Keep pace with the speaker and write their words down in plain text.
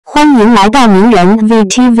欢迎来到名人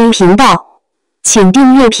VTV 频道，请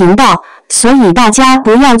订阅频道，所以大家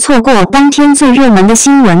不要错过当天最热门的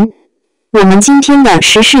新闻。我们今天的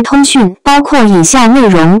时事通讯包括以下内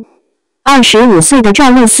容：25岁的赵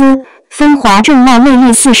露思，风华正茂魅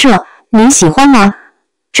力四射，你喜欢吗？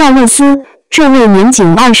赵露思，这位年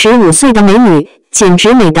仅25岁的美女，简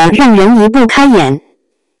直美得让人移不开眼。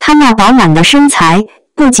她那饱满的身材，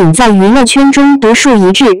不仅在娱乐圈中独树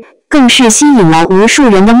一帜，更是吸引了无数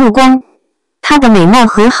人的目光。她的美貌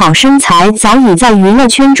和好身材早已在娱乐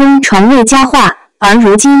圈中传为佳话，而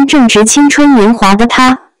如今正值青春年华的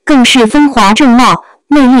她，更是风华正茂，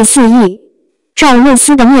魅力四溢。赵露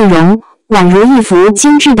思的面容宛如一幅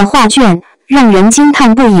精致的画卷，让人惊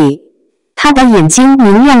叹不已。她的眼睛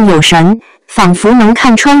明亮有神，仿佛能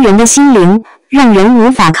看穿人的心灵，让人无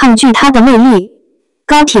法抗拒她的魅力。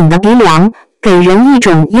高挺的鼻梁给人一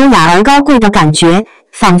种优雅而高贵的感觉，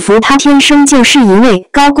仿佛她天生就是一位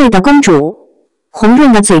高贵的公主。红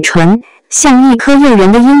润的嘴唇像一颗诱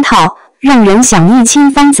人的樱桃，让人想一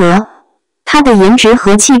亲芳泽。她的颜值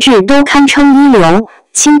和气质都堪称一流，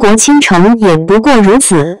倾国倾城也不过如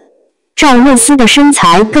此。赵露思的身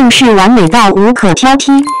材更是完美到无可挑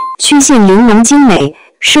剔，曲线玲珑精美，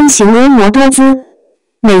身形婀娜多姿。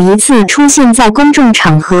每一次出现在公众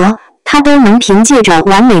场合，她都能凭借着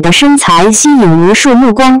完美的身材吸引无数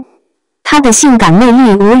目光。她的性感魅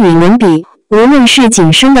力无与伦比，无论是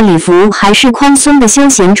紧身的礼服还是宽松的休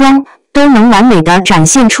闲装，都能完美地展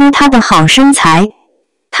现出她的好身材。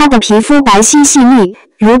她的皮肤白皙细腻，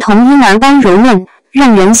如同婴儿般柔嫩，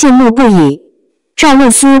让人羡慕不已。赵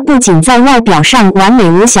露思不仅在外表上完美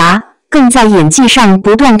无瑕，更在演技上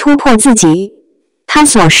不断突破自己。她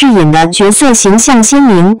所饰演的角色形象鲜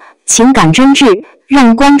明，情感真挚，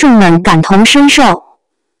让观众们感同身受。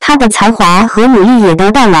她的才华和努力也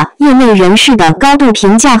得到了业内人士的高度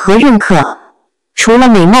评价和认可。除了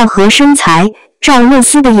美貌和身材，赵露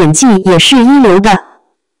思的演技也是一流的。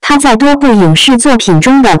她在多部影视作品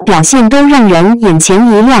中的表现都让人眼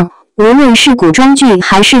前一亮，无论是古装剧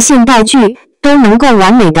还是现代剧，都能够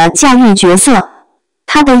完美的驾驭角色。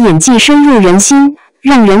她的演技深入人心，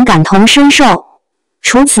让人感同身受。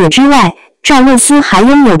除此之外，赵露思还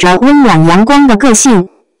拥有着温暖阳光的个性。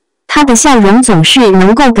她的笑容总是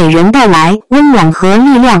能够给人带来温暖和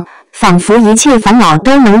力量，仿佛一切烦恼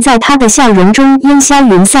都能在她的笑容中烟消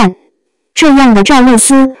云散。这样的赵露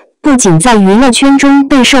思不仅在娱乐圈中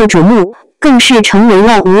备受瞩目，更是成为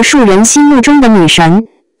了无数人心目中的女神。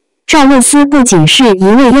赵露思不仅是一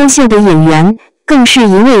位优秀的演员，更是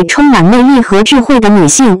一位充满魅力和智慧的女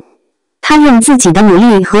性。她用自己的努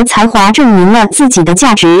力和才华证明了自己的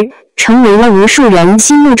价值，成为了无数人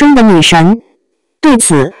心目中的女神。对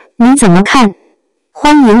此，你怎么看？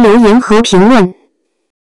欢迎留言和评论。